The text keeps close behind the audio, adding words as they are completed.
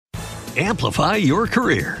Amplify your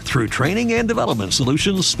career through training and development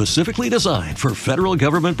solutions specifically designed for federal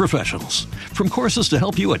government professionals. From courses to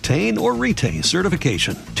help you attain or retain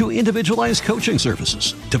certification, to individualized coaching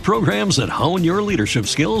services, to programs that hone your leadership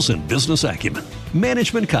skills and business acumen,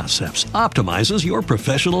 Management Concepts optimizes your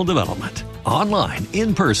professional development. Online,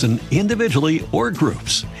 in person, individually, or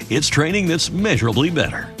groups, it's training that's measurably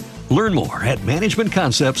better. Learn more at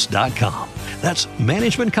managementconcepts.com. That's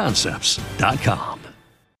managementconcepts.com.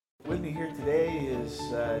 With me here today is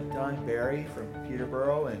Don Barry from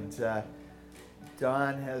Peterborough, and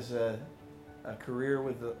Don has a career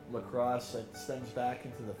with lacrosse that stems back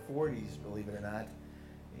into the 40s, believe it or not.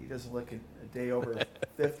 He doesn't look a day over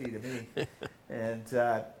 50 to me, and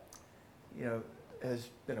has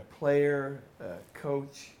been a player,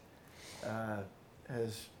 coach,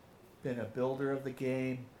 has been a builder of the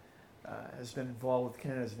game, has been involved with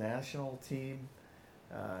Canada's national team,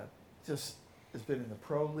 just has been in the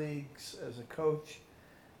pro leagues as a coach.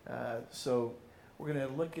 So we're going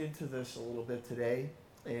to look into this a little bit today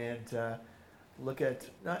and look at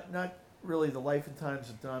not really the life and times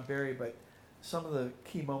of Don Barry, but some of the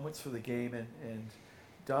key moments for the game. And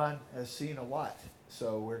Don has seen a lot.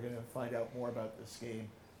 So we're going to find out more about this game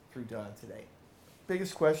through Don today.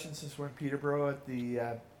 Biggest question since we're in Peterborough at the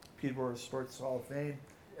Peterborough Sports Hall of Fame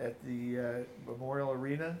at the Memorial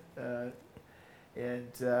Arena.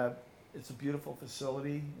 It's a beautiful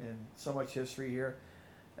facility and so much history here.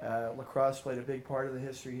 Lacrosse played a big part of the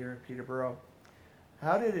history here in Peterborough.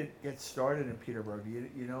 How did it get started in Peterborough? Do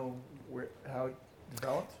you know how it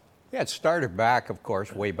developed? Yeah, it started back, of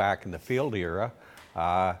course, way back in the field era.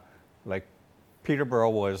 Like Peterborough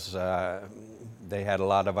was, they had a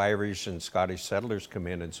lot of Irish and Scottish settlers come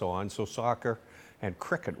in and so on, so soccer and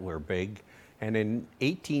cricket were big. And in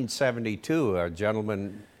 1872, a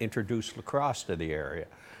gentleman introduced lacrosse to the area.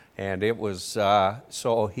 And it was,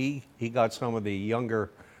 so he got some of the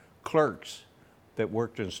younger clerks that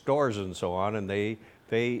worked in stores and so on, and they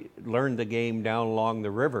learned the game down along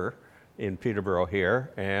the river in Peterborough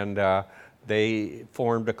here, and they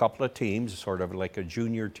formed a couple of teams, sort of like a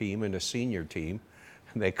junior team and a senior team.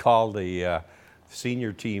 And they called the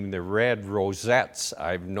senior team the Red Rosettes.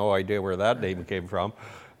 I have no idea where that name came from.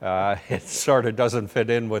 It sort of doesn't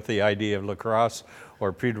fit in with the idea of lacrosse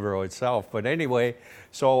or Peterborough itself. But anyway,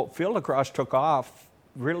 so field lacrosse took off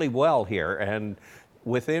really well here, and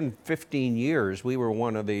within 15 years, we were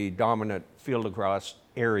one of the dominant field lacrosse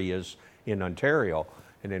areas in Ontario.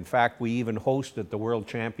 And in fact, we even hosted the world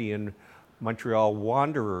champion Montreal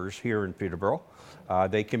Wanderers here in Peterborough.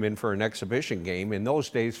 They came in for an exhibition game. In those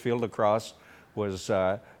days, field lacrosse was,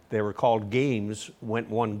 they were called games, went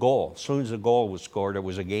one goal. As soon as a goal was scored, it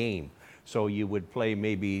was a game. So you would play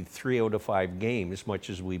maybe 3 out of 5 games, much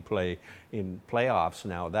as we play in playoffs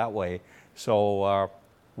now that way. So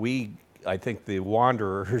I think the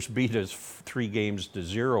Wanderers beat us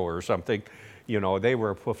 3-0 or something. You know, they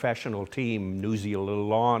were a professional team. Newsy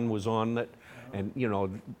Lalonde was on it. And, you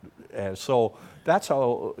know, so that's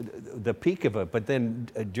how the peak of it. But then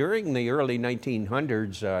during the early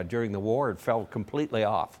 1900s, during the war, it fell completely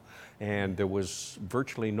off. And there was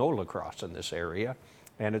virtually no lacrosse in this area.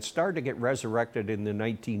 And it started to get resurrected in the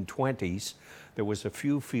 1920s. There was a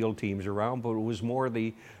few field teams around, but it was more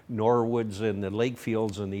the Norwoods and the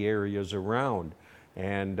Lakefields and the areas around.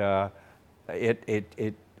 And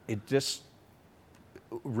it just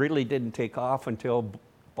really didn't take off until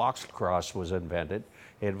box lacrosse was invented.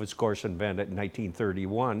 It was, of course, invented in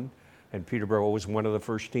 1931, and Peterborough was one of the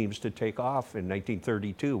first teams to take off. In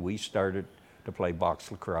 1932, we started to play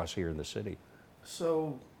box lacrosse here in the city.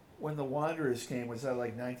 So when the Wanderers came, was that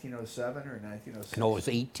like 1907 or 1906? No, it was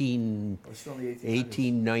still in the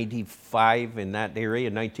 1895 in that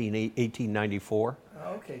area, 1894.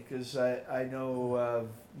 Okay, because I know of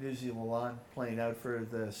Newsy Lalonde playing out for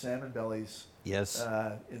the Salmon Bellies. Yes.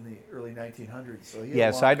 In the early 1900s. So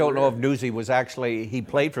yes, I don't know if Newsy was actually, he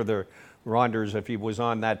played for the Wanderers, if he was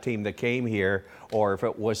on that team that came here, or if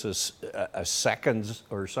it was a seconds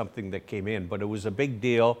or something that came in. But it was a big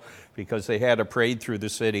deal because they had a parade through the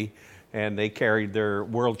city, and they carried their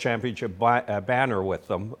World Championship banner with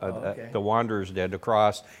them. The Wanderers did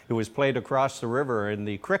across. It was played across the river in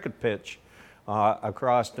the cricket pitch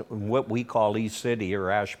across what we call East City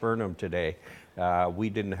or Ashburnham today.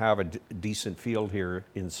 We didn't have a decent field here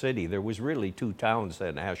in city. There was really 2 towns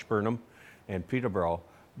then, Ashburnham and Peterborough,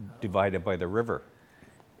 divided by the river.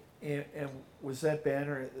 And was that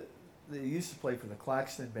banner, they used to play for the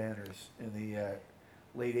Claxton Banners in the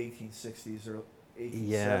late 1860s or 1870s.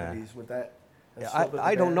 Yeah. Would that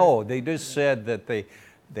I don't know. They just said that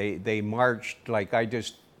they marched, like I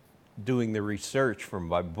just doing the research from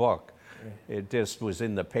my book. it just was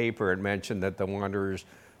in the paper and mentioned that the Wanderers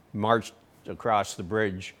marched across the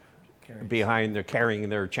bridge carrying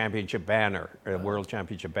their championship banner, World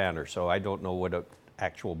Championship banner. So I don't know what an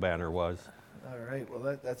actual banner was. All right.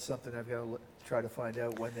 Well, that's something I've got to try to find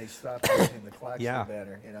out when they stopped using the Claxton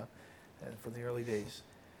banner, and from the early days.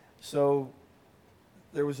 So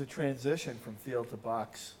there was a transition from field to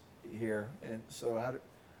box here, and so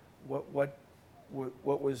what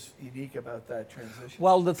was unique about that transition?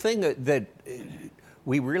 Well, the thing that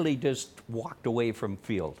we really just walked away from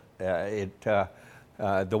field. The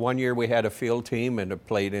one year we had a field team and it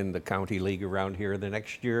played in the county league around here. The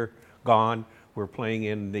next year, gone. We're playing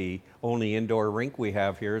in the only indoor rink we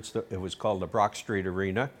have here. It was called the Brock Street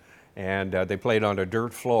Arena, and they played on a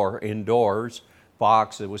dirt floor indoors.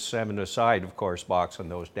 Box. It was 7-a-side, of course, box in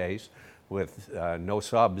those days, with no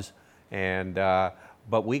subs. And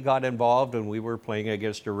but we got involved, and we were playing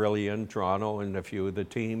against Aurelia and Toronto and a few of the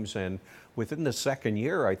teams. And within the second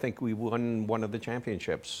year, I think we won one of the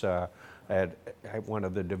championships at one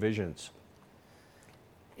of the divisions.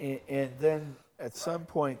 And then at some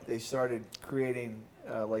point, they started creating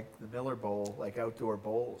like the Miller Bowl, like outdoor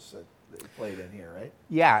bowls that they played in here, right?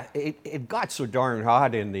 Yeah, it got so darn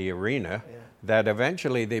hot in the arena that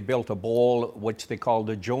eventually they built a bowl, which they called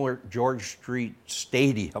the George Street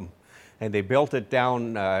Stadium. And they built it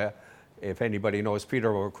down, if anybody knows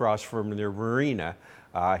Peterborough, across from the marina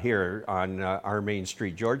here on our main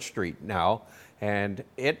street, George Street now. And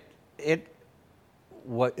it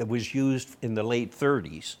was used in the late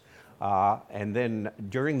 30s. And then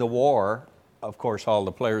during the war, of course, all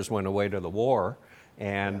the players went away to the war.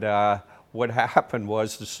 And what happened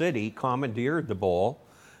was the city commandeered the bowl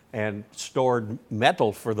and stored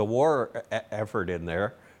metal for the war effort in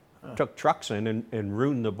there, took trucks in and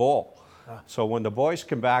ruined the bowl. So when the boys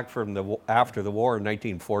came back from after the war in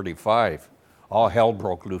 1945, all hell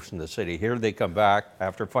broke loose in the city. Here they come back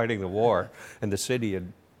after fighting the war, and the city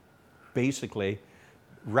had basically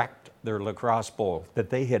wrecked their lacrosse bowl that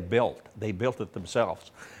they had built. They built it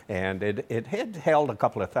themselves. And it had held a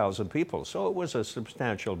couple of thousand people, so it was a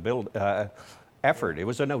substantial effort. It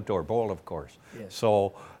was an outdoor bowl, of course. Yes.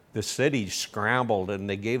 So the city scrambled, and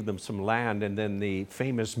they gave them some land, and then the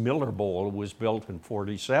famous Miller Bowl was built in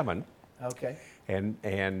 47. Okay.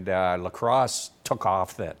 And lacrosse took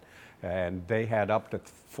off then. And they had up to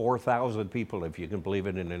 4,000 people, if you can believe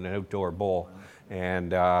it, in an outdoor bowl.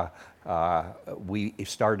 And we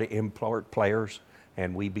started to import players,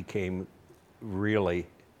 and we became really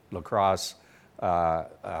lacrosse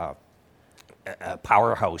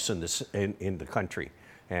powerhouse in the country,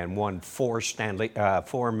 and won four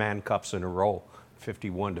Man Cups in a row,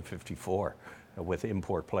 51 to 54, with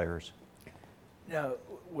import players. Now,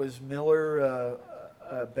 was Miller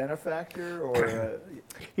a benefactor or?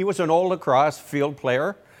 He was an old lacrosse field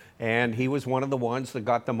player, and he was one of the ones that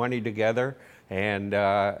got the money together. And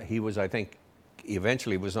he was, I think,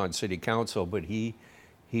 eventually was on city council, but he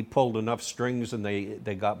pulled enough strings, and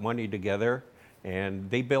they got money together, and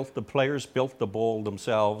the players built the bowl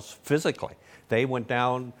themselves physically. They went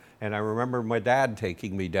down, and I remember my dad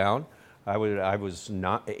taking me down. I was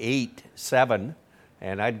not 8, 7.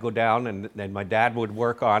 And I'd go down, and my dad would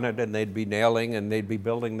work on it, and they'd be nailing, and they'd be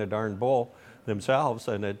building the darn bowl themselves,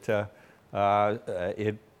 and it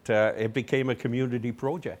became a community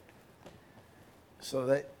project. So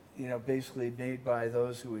that, basically made by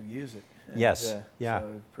those who would use it. And, Yes, yeah.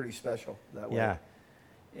 So pretty special that way. Yeah.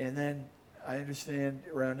 And then I understand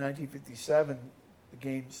around 1957, the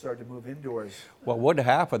game started to move indoors. Well, what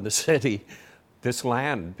happened, the city, this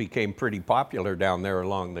land became pretty popular down there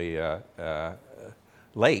along the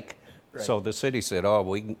lake. Right. So the city said,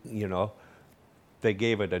 they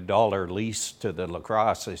gave it $1 lease to the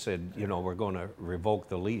lacrosse. They said, we're going to revoke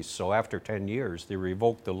the lease. So after 10 years, they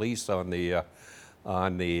revoked the lease on the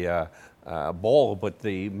bowl, but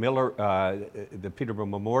the Peterborough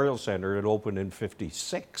Memorial Center had opened in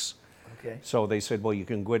 56. Okay. So they said, well, you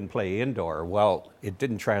can go and play indoor. Well, it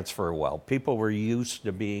didn't transfer well. People were used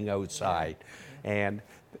to being outside, and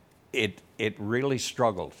it really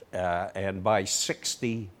struggled. And by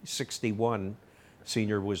 61,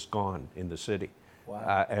 senior was gone in the city.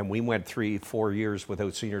 Wow. And we went 3-4 years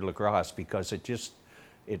without senior lacrosse because it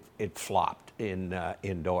flopped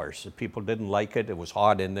indoors. People didn't like it. It was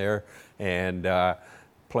hot in there, and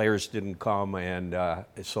players didn't come, and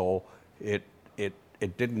so it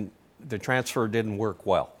didn't. The transfer didn't work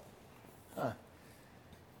well. It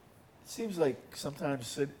seems like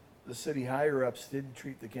sometimes the city higher-ups didn't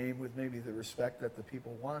treat the game with maybe the respect that the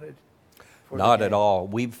people wanted. Not at all.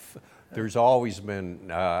 There's always been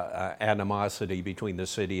animosity between the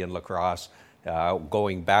city and lacrosse,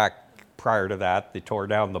 going back prior to that, they tore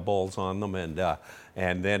down the bowls on them,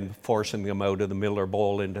 and then forcing them out of the Miller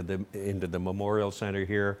Bowl into the Memorial Center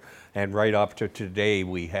here, and right up to today,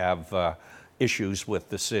 we have issues with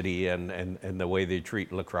the city and the way they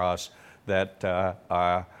treat lacrosse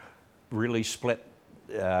that really split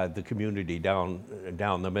the community down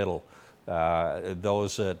the middle.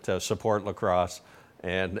 Those that support lacrosse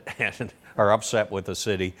and are upset with the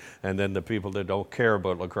city, and then the people that don't care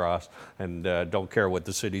about lacrosse and don't care what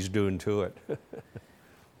the city's doing to it.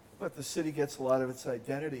 But the city gets a lot of its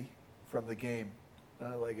identity from the game.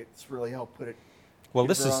 Like it's really helped put it. Well,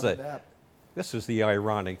 Peterborough on the map. this is the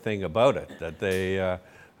ironic thing about it, that they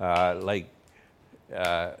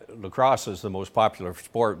lacrosse is the most popular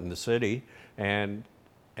sport in the city, and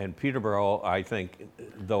Peterborough, I think,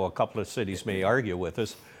 though a couple of cities may argue with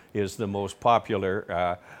us, is the most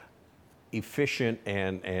popular, efficient,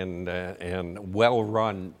 and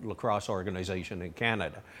well-run lacrosse organization in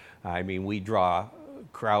Canada. I mean, we draw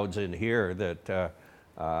crowds in here that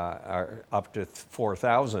are up to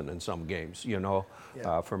 4,000 in some games,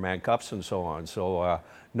 for Man Cups and so on. So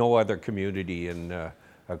no other community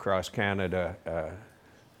across Canada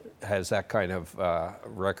has that kind of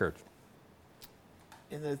record.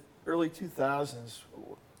 In the early 2000s,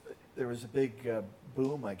 there was a big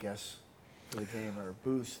boom, I guess, for the game, or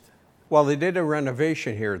boost. Well, they did a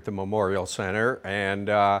renovation here at the Memorial Center, and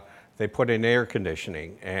they put in air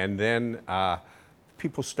conditioning. And then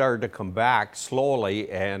people started to come back slowly,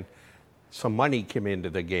 and some money came into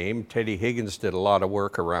the game. Teddy Higgins did a lot of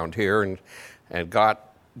work around here and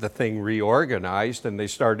got the thing reorganized, and they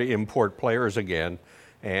started to import players again.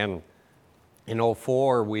 And in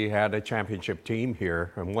 2004, we had a championship team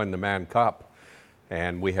here and won the Man Cup.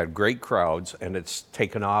 And we had great crowds, and it's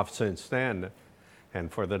taken off since then. And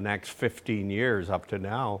for the next 15 years up to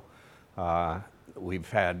now, we've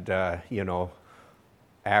had,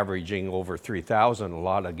 averaging over 3,000, a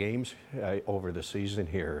lot of games over the season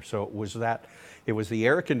here. So it was the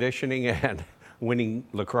air conditioning and winning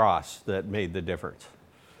lacrosse that made the difference.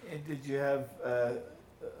 And did you have a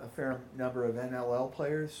fair number of NLL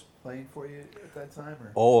players playing for you at that time?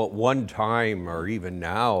 Or? Oh, at one time, or even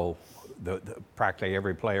now, practically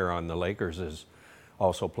every player on the Lakers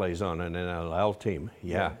also plays on an NLL team.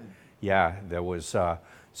 Yeah. There was, the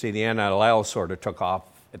NLL sort of took off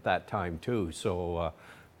at that time too. So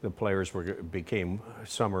the players became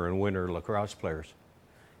summer and winter lacrosse players.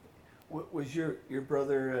 Was your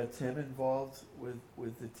brother Tim involved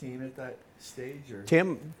with the team at that stage? Or?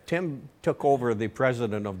 Tim took over the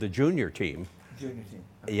president of the junior team. Junior team.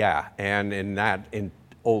 Okay. Yeah, and in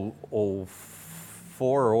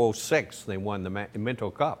 04 or 06, they won the Minto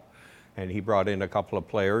Cup. And he brought in a couple of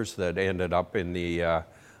players that ended up in the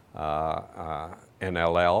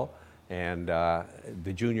NLL. And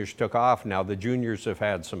the juniors took off. Now, the juniors have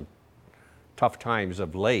had some tough times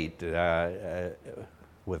of late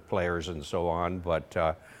with players and so on, but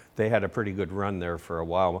they had a pretty good run there for a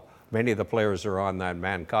while. Many of the players are on that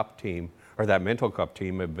Man Cup team, or that Minto Cup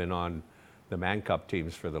team, have been on the Man Cup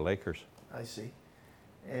teams for the Lakers. I see.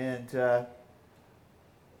 And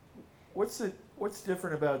what's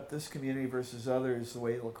different about this community versus others, the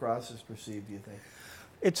way lacrosse is perceived, do you think?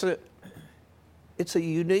 It's a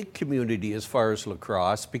unique community as far as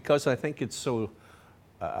lacrosse, because I think it's so,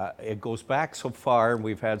 it goes back so far, and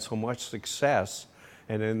we've had so much success.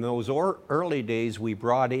 And in those early days, we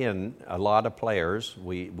brought in a lot of players.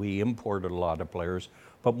 We imported a lot of players,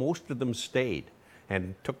 but most of them stayed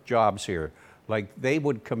and took jobs here. Like, they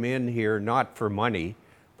would come in here not for money,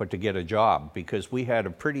 but to get a job, because we had a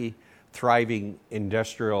pretty thriving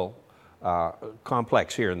industrial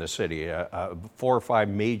complex here in the city, 4 or 5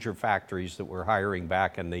 major factories that were hiring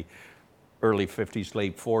back in the early 50s,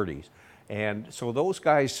 late 40s. And so those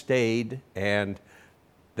guys stayed, and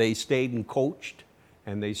they stayed and coached,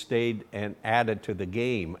 and they stayed and added to the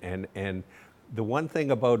game. And the one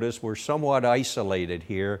thing about us, we're somewhat isolated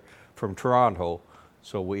here from Toronto,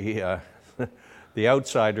 so we, the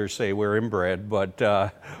outsiders say we're inbred, but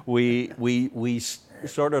we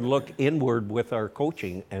sort of look inward with our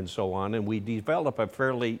coaching and so on, and we develop a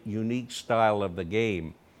fairly unique style of the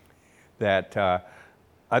game that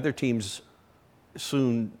other teams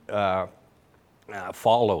soon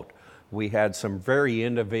followed. We had some very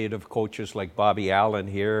innovative coaches like Bobby Allen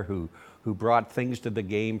here who brought things to the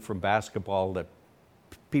game from basketball that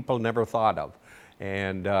people never thought of.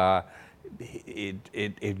 And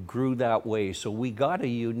it grew that way. So we got a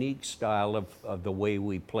unique style of the way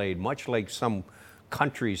we played, much like some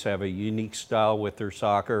countries have a unique style with their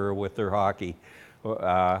soccer or with their hockey.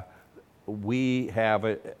 We have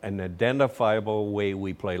an identifiable way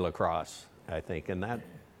we play lacrosse, I think, and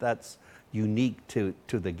that's unique to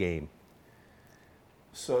the game.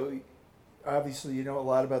 So obviously you know a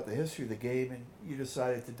lot about the history of the game, and you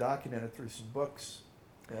decided to document it through some books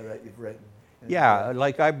that you've written. And, Yeah,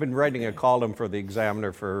 like I've been writing a column for the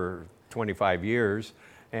Examiner for 25 years,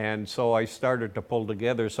 and so I started to pull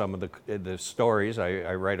together some of the stories.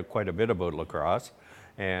 I write quite a bit about lacrosse,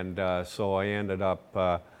 and so I ended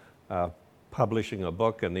up publishing a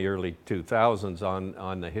book in the early 2000s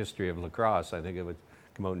on the history of lacrosse. I think it would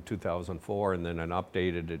come out in 2004, and then I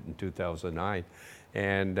updated it in 2009.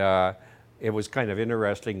 And it was kind of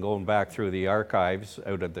interesting going back through the archives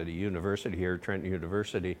out at the university here, Trent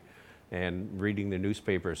University, and reading the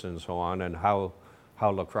newspapers and so on, and how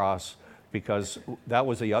lacrosse, because that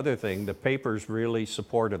was the other thing, the papers really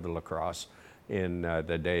supported the lacrosse in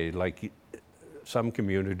the day. Like some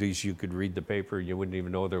communities, you could read the paper, you wouldn't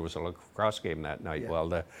even know there was a lacrosse game that night. Yeah.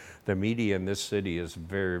 Well, the media in this city is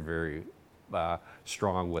very, very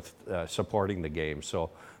strong with supporting the game. So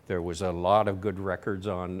there was a lot of good records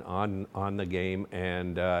on the game,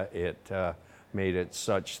 and it made it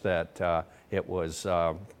such that it was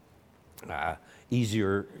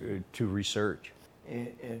easier to research.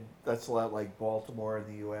 And that's a lot like Baltimore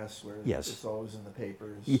in the U.S., where Yes. it's always in the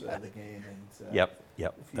papers, Yeah. the game. And Yep, a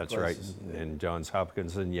few that's right. places. And Johns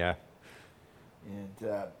Hopkins, and yeah.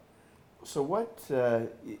 And so what,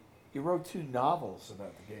 you wrote 2 novels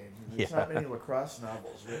about the game. There's not Yeah. many lacrosse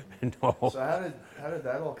novels written. No. So how did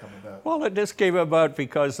that all come about? Well, it just came about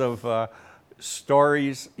because of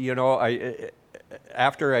stories. You know,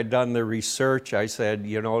 after I'd done the research, I said,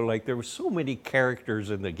 you know, like there were so many characters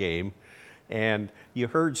in the game, and you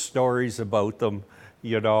heard stories about them,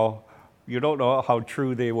 you know. You don't know how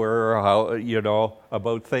true they were, or how, you know,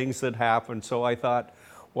 about things that happened. So I thought,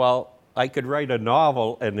 well, I could write a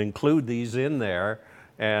novel and include these in there,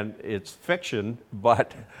 and it's fiction,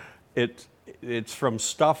 but it's from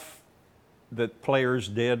stuff that players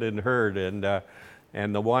did and heard. And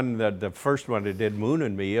the first one that did Moon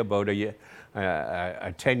and Me, about a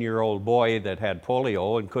 10-year-old boy that had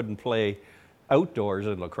polio and couldn't play outdoors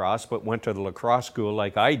in lacrosse, but went to the lacrosse school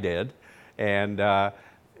like I did, and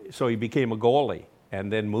so he became a goalie.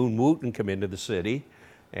 And then Moon Wooten came into the city,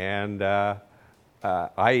 and I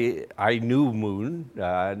knew Moon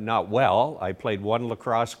not well. I played one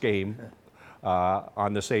lacrosse game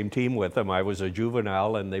on the same team with him. I was a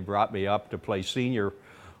juvenile, and they brought me up to play senior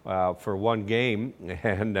for one game,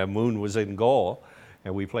 and Moon was in goal,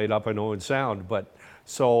 and we played up in Owen Sound. But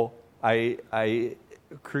so I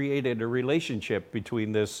created a relationship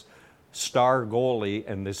between this star goalie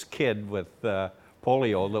and this kid with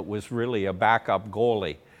polio that was really a backup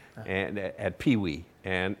goalie and at Pee Wee.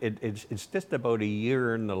 And it's just about a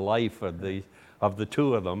year in the life of the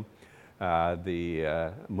two of them.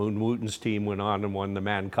 Moon Wooten's team went on and won the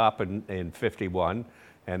Mann Cup in 51,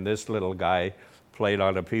 and this little guy played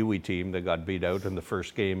on a Pee Wee team that got beat out in the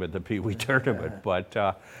first game at the Pee Wee tournament. But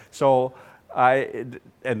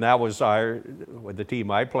and that was the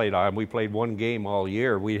team I played on. We played one game all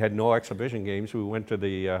year. We had no exhibition games. We went to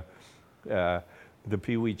the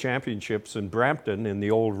Pee Wee Championships in Brampton in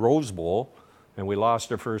the old Rose Bowl, and we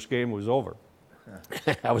lost our first game. It was over.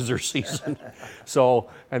 That was their season. So,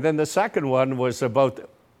 and then the second one was about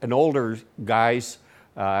an older guy's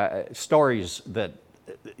stories that,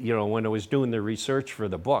 you know, when I was doing the research for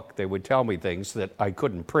the book, they would tell me things that I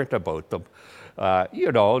couldn't print about them.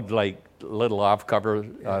 You know, like little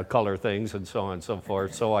off-cover color things and so on and so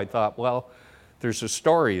forth. So I thought, well, there's a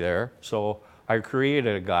story there. So I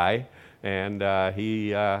created a guy, and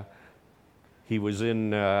he was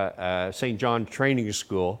in St. John Training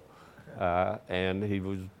School,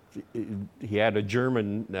 and he had a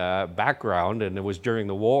German background, and it was during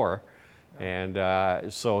the war,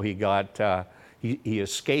 and so he got he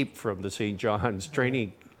escaped from the St. John's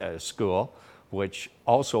Training School, which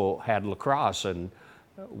also had lacrosse, and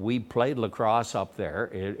we played lacrosse up there.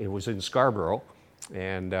 It was in Scarborough,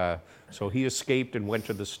 and so he escaped and went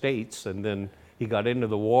to the States, and then he got into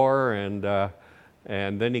the war, and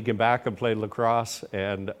then he came back and played lacrosse,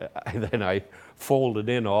 and then I folded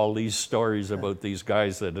in all these stories about these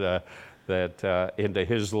guys that into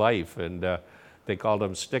his life, and they called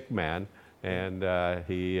him Stickman, and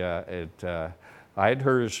I had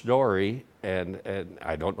heard a story, and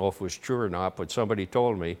I don't know if it was true or not, but somebody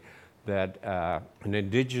told me that an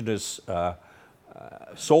indigenous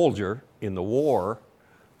soldier in the war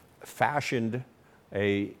fashioned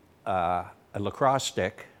a lacrosse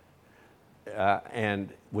stick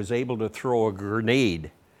and was able to throw a grenade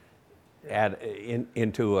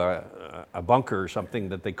into a bunker or something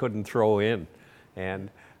that they couldn't throw in. And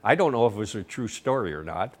I don't know if it was a true story or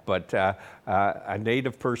not, but a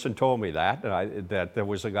native person told me that, that there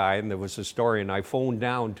was a guy and there was a story, and I phoned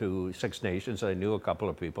down to Six Nations. I knew a couple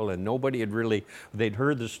of people, and nobody had really, they'd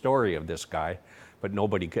heard the story of this guy, but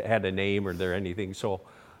nobody had a name or there anything, so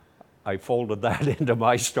I folded that into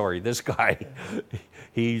my story. This guy,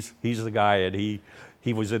 he's the guy, and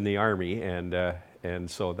he was in the Army, and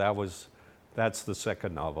so that's the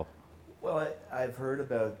second novel. Well, I've heard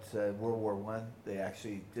about World War I. They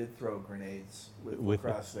actually did throw grenades with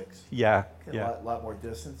lacrosse sticks. Yeah, A lot more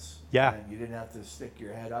distance. Yeah. And you didn't have to stick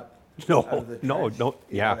your head up. No, out of the trench, no, you know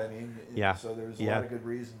yeah. what I mean? Yeah. So there's a Yeah. lot of good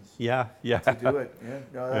reasons Yeah, yeah. to do it. Yeah.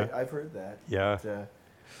 No, Yeah. I've heard that. Yeah.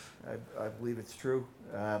 But, I believe it's true.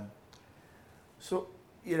 So,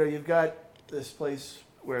 you've got this place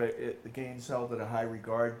where the game's held at a high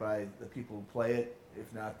regard by the people who play it,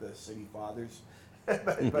 if not the city fathers.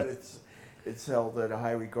 but it's held at a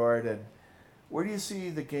high regard. And where do you see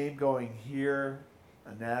the game going here,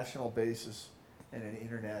 a national basis and an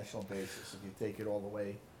international basis, if you take it all the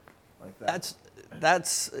way like that?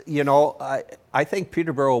 That's I think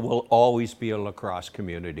Peterborough will always be a lacrosse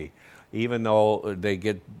community, even though they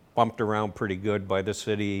get bumped around pretty good by the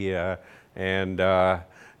city, and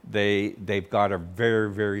they've got a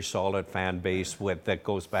very, very solid fan base that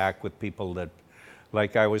goes back with people that,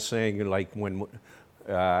 like I was saying, like when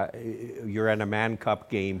you're at a Man Cup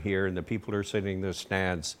game here and the people are sitting in the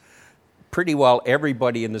stands, pretty well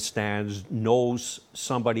everybody in the stands knows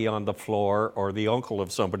somebody on the floor or the uncle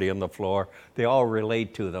of somebody on the floor. They all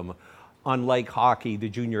relate to them. Unlike hockey, the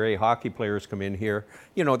junior A hockey players come in here,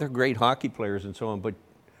 they're great hockey players and so on, but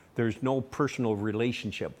there's no personal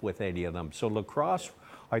relationship with any of them. So lacrosse,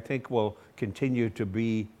 I think, will continue to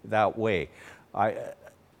be that way.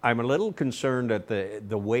 I'm a little concerned at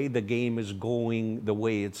the way the game is going, the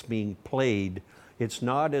way it's being played. It's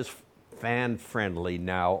not as fan-friendly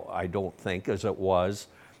now, I don't think, as it was.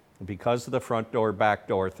 Because of the front door, back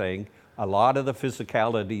door thing, a lot of the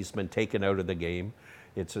physicality's been taken out of the game.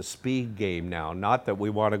 It's a speed game now. Not that we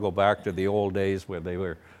want to go back to the old days where they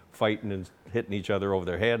were fighting and hitting each other over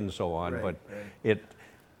their head and so on, Right, but right.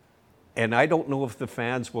 and I don't know if the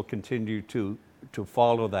fans will continue to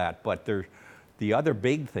follow that, but the other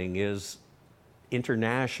big thing is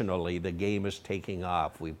internationally the game is taking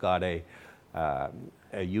off. We've got a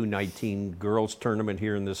U19 girls tournament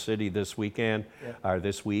here in the city this weekend,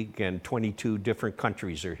 this week, and 22 different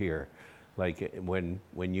countries are here. Like when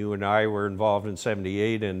you and I were involved in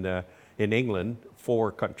 '78 and in England,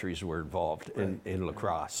 4 countries were involved in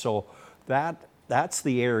lacrosse. So that's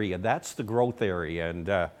the area, that's the growth area.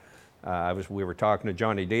 And we were talking to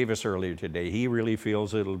Johnny Davis earlier today. He really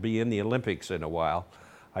feels it'll be in the Olympics in a while.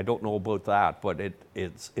 I don't know about that, but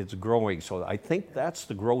it's growing. So I think that's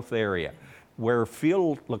the growth area. Where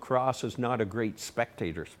field lacrosse is not a great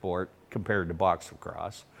spectator sport compared to box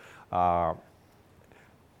lacrosse,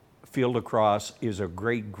 field lacrosse is a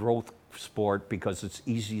great growth sport because it's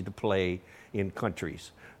easy to play in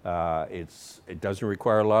countries. It doesn't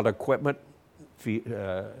require a lot of equipment,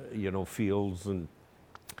 fields and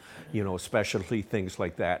specialty things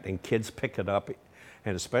like that, and kids pick it up,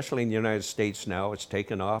 and especially in the United States now, it's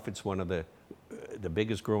taken off. It's one of the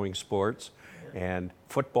biggest growing sports, and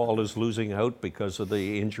football is losing out because of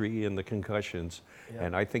the injury and the concussions,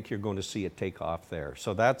 and I think you're going to see it take off there.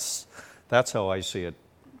 So that's how I see it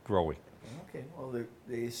growing. Okay, well,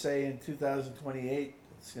 they say in 2028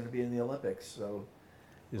 it's going to be in the Olympics, so...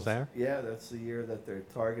 Is there? Yeah, that's the year that they're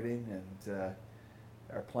targeting and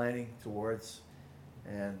are planning towards,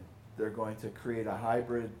 and they're going to create a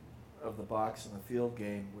hybrid of the box and the field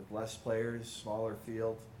game with less players, smaller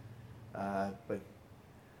field, but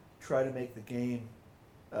try to make the game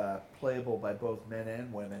playable by both men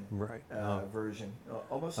and women. Right. Version,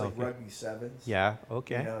 almost like Okay. rugby sevens. Yeah.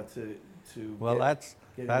 Okay. To Well, get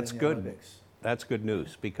it that's in the good. Olympics. That's good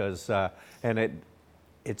news because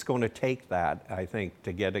it's going to take that, I think,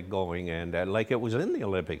 to get it going, and like it was in the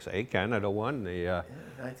Olympics. Canada won the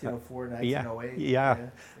 1904, yeah, 1908.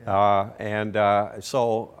 yeah.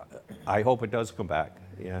 So I hope it does come back.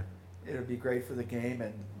 Yeah. It'll be great for the game,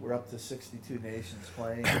 and we're up to 62 nations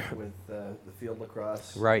playing with the field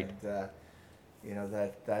lacrosse. Right. And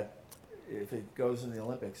that if it goes in the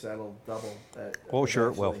Olympics, that'll double that. Oh, sure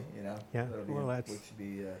it will. eventually, Yeah, That'll be, well, which that's- would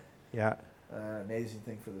be Yeah. an amazing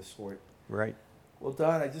thing for the sport. Right. Well,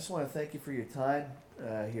 Don, I just want to thank you for your time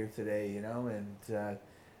here today, and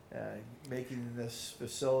making this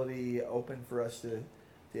facility open for us to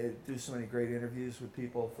do so many great interviews with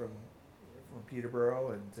people from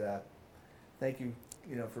Peterborough, and thank you,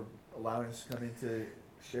 for allowing us to come in to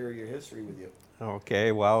share your history with you.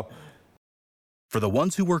 Okay. Well, For the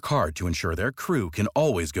ones who work hard to ensure their crew can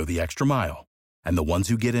always go the extra mile, and the ones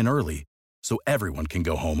who get in early so everyone can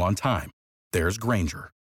go home on time, there's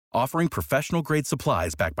Grainger, offering professional-grade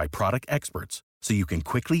supplies backed by product experts so you can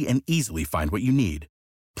quickly and easily find what you need.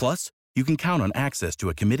 Plus, you can count on access to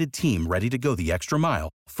a committed team ready to go the extra mile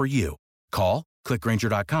for you. Call, click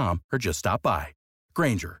Grainger.com, or just stop by.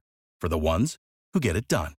 Grainger, for the ones who get it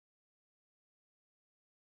done.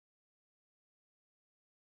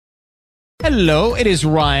 Hello, it is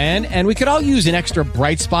Ryan, and we could all use an extra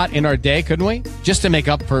bright spot in our day, couldn't we? Just to make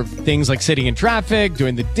up for things like sitting in traffic,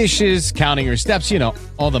 doing the dishes, counting your steps, you know,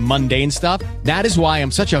 all the mundane stuff. That is why I'm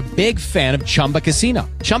such a big fan of Chumba Casino.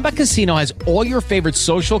 Chumba Casino has all your favorite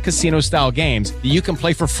social casino-style games that you can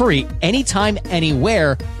play for free anytime,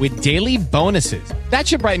 anywhere with daily bonuses. That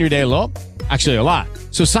should brighten your day a little. Actually, a lot.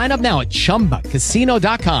 So sign up now at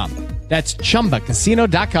ChumbaCasino.com. That's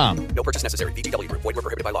ChumbaCasino.com. No purchase necessary. VGW Group. Void where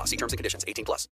prohibited by law. See terms and conditions. 18+.